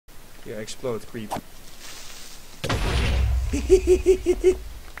Yeah, explode, creep.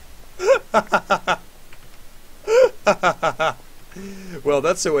 Well,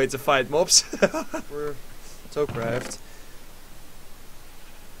 that's a way to fight mobs. We're Towcraft.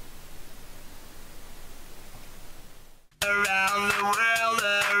 Around the world,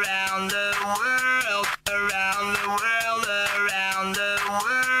 around the world, around the world, around the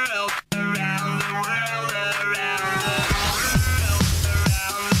world, around the world, around the world, around the world, around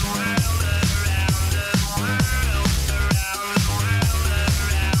the world, around the world,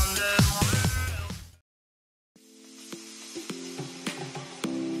 around the world.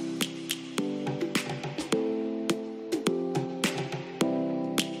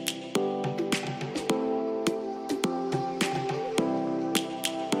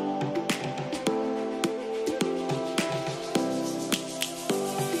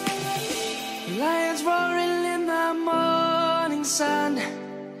 Lions roaring in the morning sun,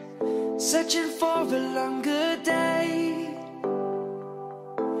 searching for a longer day.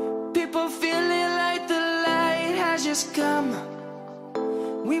 People feeling like the light has just come.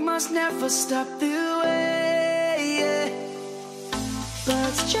 We must never stop the way.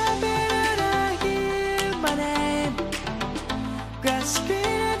 Birds jumping and I hear my name, grasping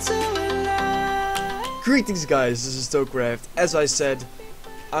into a light. Greetings guys, this is Towcraft. As I said,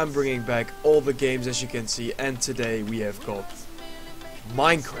 I'm bringing back all the games as you can see, and today we have got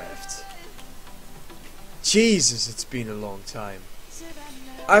Minecraft. Jesus, it's been a long time.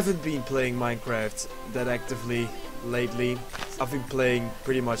 I haven't been playing Minecraft that actively lately. I've been playing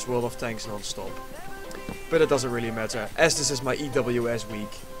pretty much World of Tanks non-stop. But it doesn't really matter, as this is my EWS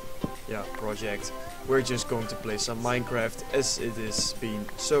week project. We're just going to play some Minecraft, as it has been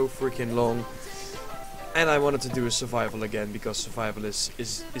so freaking long. And I wanted to do a survival again, because survival is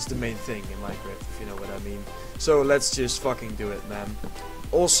the main thing in Minecraft, if you know what I mean. So let's just fucking do it, man.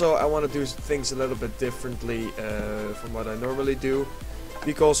 Also, I want to do things a little bit differently from what I normally do.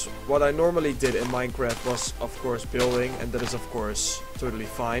 Because what I normally did in Minecraft was, of course, building, and that is, of course, totally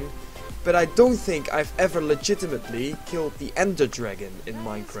fine. But I don't think I've ever legitimately killed the Ender Dragon in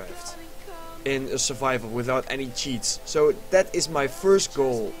Minecraft. In a survival, without any cheats. So that is my first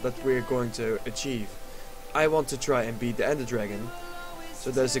goal that we're going to achieve. I want to try and beat the Ender Dragon. So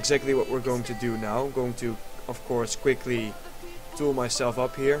that's exactly what we're going to do now. I'm going to, of course, quickly tool myself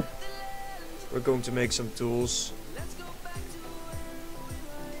up here. We're going to make some tools.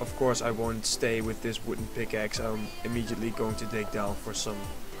 Of course, I won't stay with this wooden pickaxe. I'm immediately going to dig down for some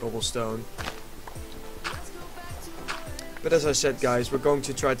cobblestone. But as I said, guys, we're going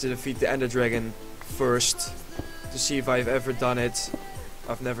to try to defeat the Ender Dragon first, to see if I've ever done it.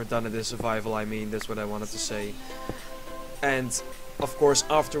 I've never done it in survival, I mean, that's what I wanted to say. And, of course,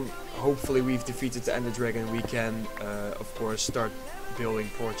 after hopefully we've defeated the Ender Dragon, we can, of course, start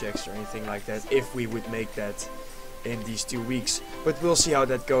building projects or anything like that, if we would make that in these 2 weeks. But we'll see how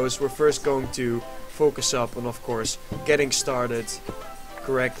that goes. We're first going to focus up on, of course, getting started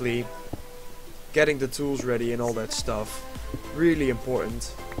correctly, getting the tools ready and all that stuff. Really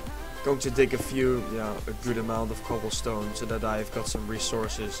important. Going to dig a good amount of cobblestone, so that I've got some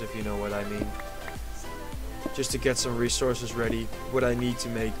resources, if you know what I mean. Just to get some resources ready, what I need to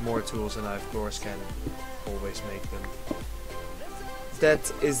make more tools, and I of course can always make them.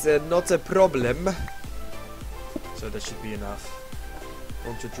 That is not a problem. So that should be enough.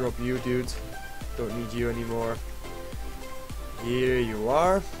 Going to drop you, dude. Don't need you anymore. Here you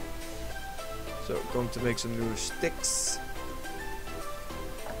are. So going to make some new sticks.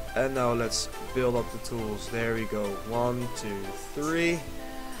 And now let's build up the tools. There we go. 1, 2, 3.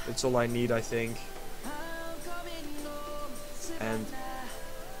 That's all I need, I think. And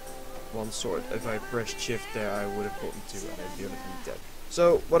one sword. If I pressed shift there, I would have gotten 2, and I didn't need that.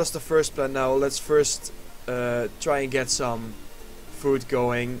 So, what is the first plan now? Let's first try and get some food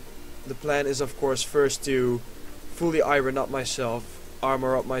going. The plan is, of course, first to fully armor up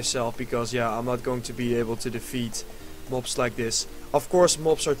myself, because yeah, I'm not going to be able to defeat mobs like this. Of course,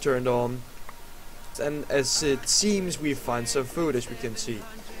 mobs are turned on, and as it seems, we find some food, as we can see.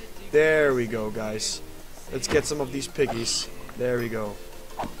 There we go, guys. Let's get some of these piggies. There we go.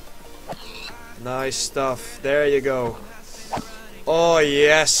 Nice stuff. There you go. Oh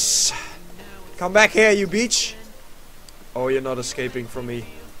yes. Come back here, you beach. Oh, you're not escaping from me.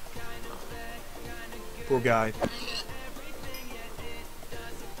 Poor guy.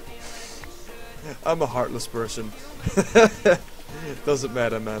 I'm a heartless person. Doesn't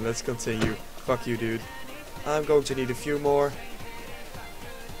matter, man. Let's continue. Fuck you, dude. I'm going to need a few more.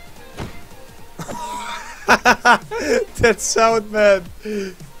 That sound, man.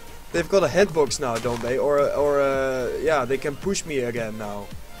 They've got a hitbox now, don't they? Or yeah, they can push me again now.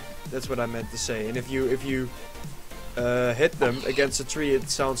 That's what I meant to say. And if you hit them against a tree, it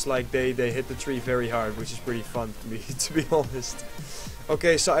sounds like they hit the tree very hard, which is pretty fun to me, to be honest.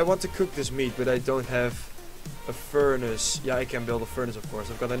 Okay, so I want to cook this meat, but I don't have a furnace. Yeah, I can build a furnace, of course.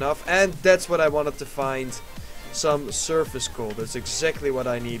 I've got enough. And that's what I wanted to find. Some surface coal. That's exactly what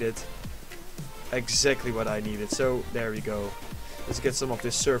I needed. Exactly what I needed. So, there we go. Let's get some of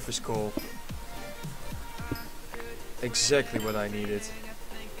this surface coal. Exactly what I needed.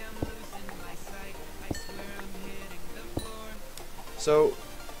 So,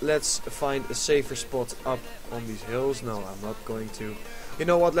 let's find a safer spot up on these hills. No, I'm not going to. You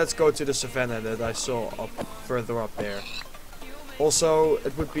know what? Let's go to the savannah that I saw up further up there. Also,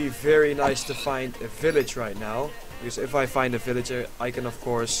 it would be very nice to find a village right now. Because if I find a villager, I can of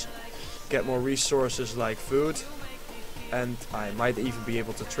course get more resources like food. And I might even be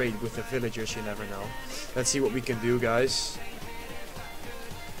able to trade with the villagers, you never know. Let's see what we can do, guys.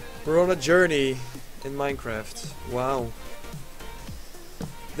 We're on a journey in Minecraft. Wow.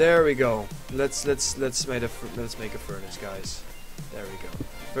 There we go. Let's make a furnace, guys. There we go.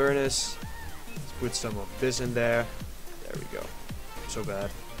 Furnace. Let's put some of this in there. There we go. So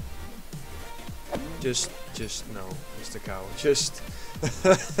bad. Just no, Mr. Cow.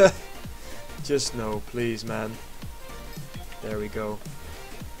 Just no, please, man. There we go.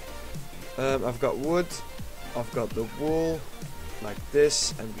 I've got wood. I've got the wool, like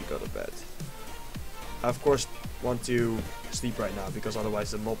this, and we got a bed. I of course want to sleep right now because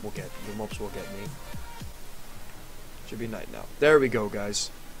otherwise the mobs will get me. Should be night now. There we go, guys.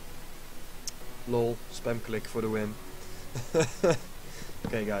 Lol, spam click for the win.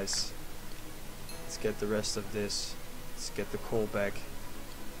 Okay, guys. Let's get the rest of this. Let's get the coal back.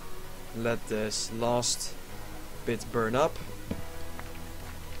 Let this last bit burn up.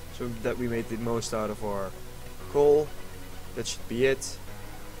 So that we made the most out of our coal. That should be it.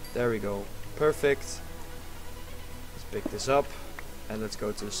 There we go. Perfect. Let's pick this up. And let's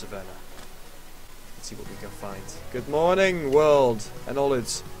go to the savannah. Let's see what we can find. Good morning, world. And all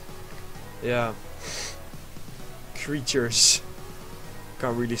its... yeah... creatures.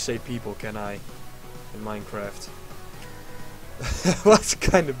 Can't really say people, can I? In Minecraft. What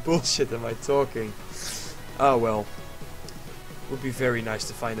kind of bullshit am I talking? Oh well. Would be very nice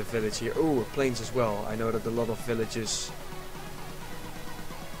to find a village here. Oh, plains as well. I know that a lot of villages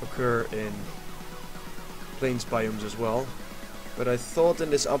occur in plains biomes as well. But I thought in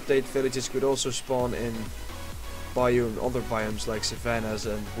this update villages could also spawn in other biomes like savannas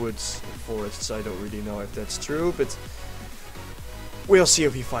and woods and forests. I don't really know if that's true, but we'll see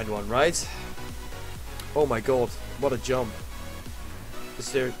if we find one, right? Oh my god, what a jump.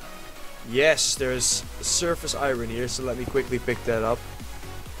 Is there... yes, there's surface iron here, so let me quickly pick that up.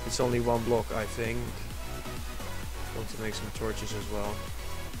 It's only one block, I think. I want to make some torches as well.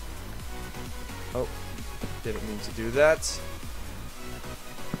 Oh, didn't mean to do that.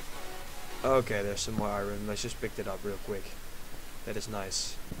 Okay, there's some more iron. Let's just pick it up real quick. That is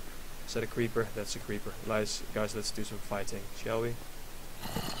nice. Is that a creeper? That's a creeper. Guys, let's do some fighting, shall we?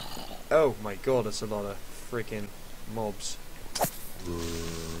 Oh my god, that's a lot of freaking mobs.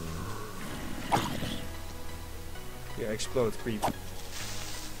 Yeah, explode, creep.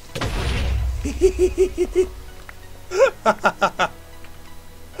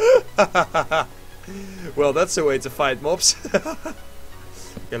 Well, that's a way to fight mobs.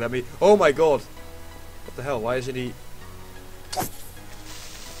 Okay, let me... oh my god! What the hell, why isn't he...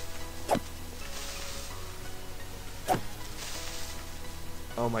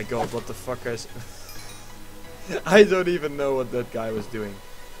 oh my god, what the fuck is... I don't even know what that guy was doing.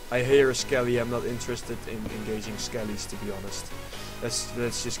 I hear a skelly, I'm not interested in engaging skellies, to be honest.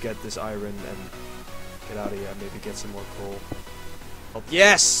 Let's just get this iron and get out of here, maybe get some more coal. Oh,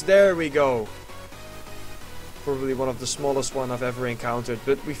 yes! There we go! Probably one of the smallest one I've ever encountered,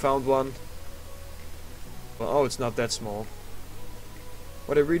 but we found one. Well, oh, it's not that small.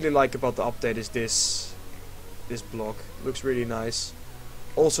 What I really like about the update is this block. Looks really nice.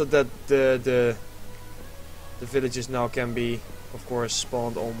 Also that the villages now can be, of course,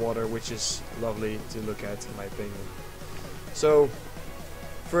 spawned on water, which is lovely to look at, in my opinion. So,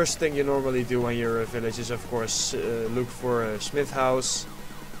 first thing you normally do when you're a village is, of course, look for a smith house.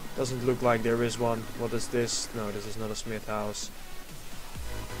 Doesn't look like there is one. What is this? No, this is not a smith house.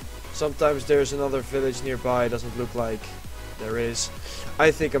 Sometimes there's another village nearby. Doesn't look like there is.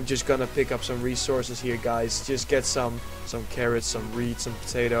 I think I'm just gonna pick up some resources here, guys. Just get some carrots, some wheat, some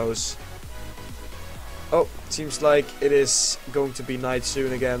potatoes. Oh, seems like it is going to be night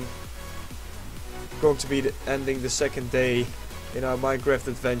soon again. Going to be ending the second day in our Minecraft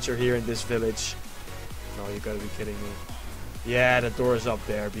adventure here in this village. No, you gotta be kidding me. Yeah, the door is up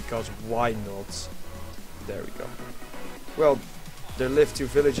there, because why not? There we go. Well, there live 2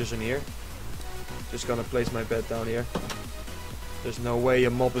 villagers in here. Just gonna place my bed down here. There's no way a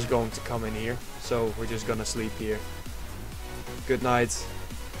mob is going to come in here, so we're just gonna sleep here. Good night.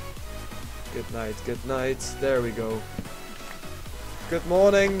 Good night, good night. There we go. Good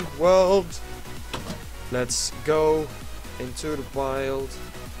morning, world. Let's go into the wild.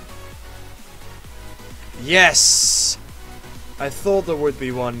 Yes! I thought there would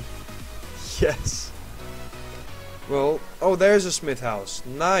be one. Yes. Well, oh, there's a smith house.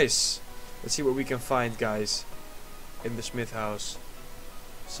 Nice. Let's see what we can find, guys, in the smith house.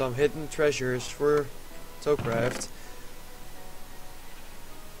 Some hidden treasures for Towcraft.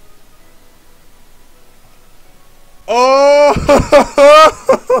 Oh!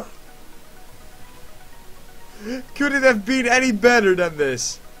 Could it have been any better than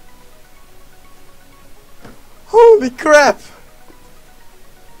this? Holy crap!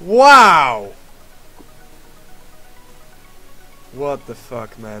 Wow! What the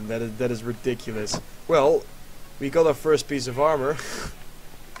fuck, man? That is ridiculous. Well, we got our first piece of armor.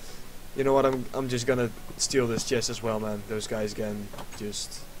 You know what? I'm just gonna steal this chest as well, man. Those guys can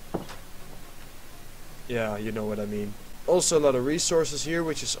just, yeah, you know what I mean. Also a lot of resources here,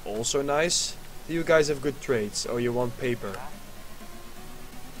 which is also nice. Do you guys have good trades? Oh, you want paper?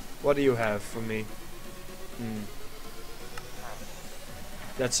 What do you have for me?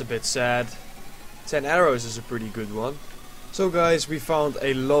 That's a bit sad. 10 arrows is a pretty good one. So guys, we found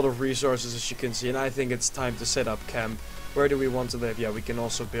a lot of resources, as you can see, and I think it's time to set up camp. Where do we want to live? Yeah, we can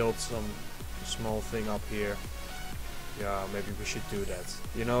also build some small thing up here. Yeah, maybe we should do that.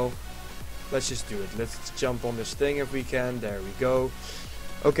 You know, let's just do it. Let's jump on this thing if we can. There we go.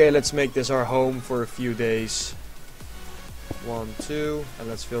 Okay, let's make this our home for a few days. 1, 2, and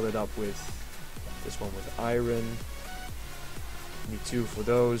let's fill it up with this one with iron. Need 2 for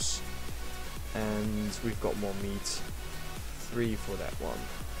those, and we've got more meat. 3 for that one.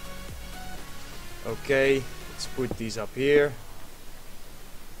 Okay, let's put these up here.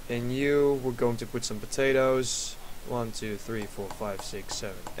 In you, we're going to put some potatoes. 1, 2, 3, 4, 5, 6,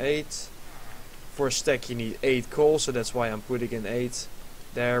 7, 8. For a stack you need 8 coal, so that's why I'm putting in 8.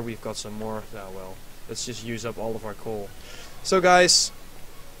 There, we've got some more. Ah, well, let's just use up all of our coal. So guys,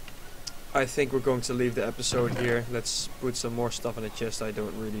 I think we're going to leave the episode here. Let's put some more stuff in the chest I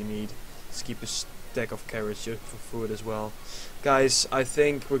don't really need. Let's keep a stack of carrots just for food as well. Guys, I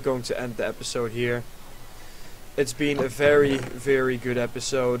think we're going to end the episode here. It's been a very, very good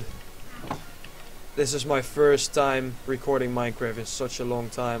episode. This is my first time recording Minecraft in such a long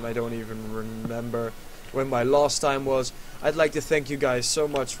time. I don't even remember when my last time was. I'd like to thank you guys so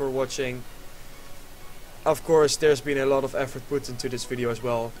much for watching. Of course, there's been a lot of effort put into this video as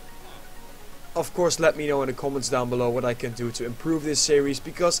well. Of course, let me know in the comments down below what I can do to improve this series,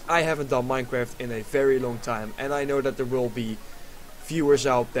 because I haven't done Minecraft in a very long time, and I know that there will be viewers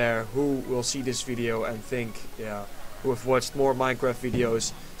out there who will see this video and think, yeah, who have watched more Minecraft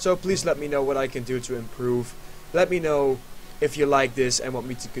videos. So please let me know what I can do to improve. Let me know if you like this and want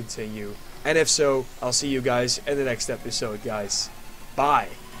me to continue. And if so, I'll see you guys in the next episode, guys. Bye.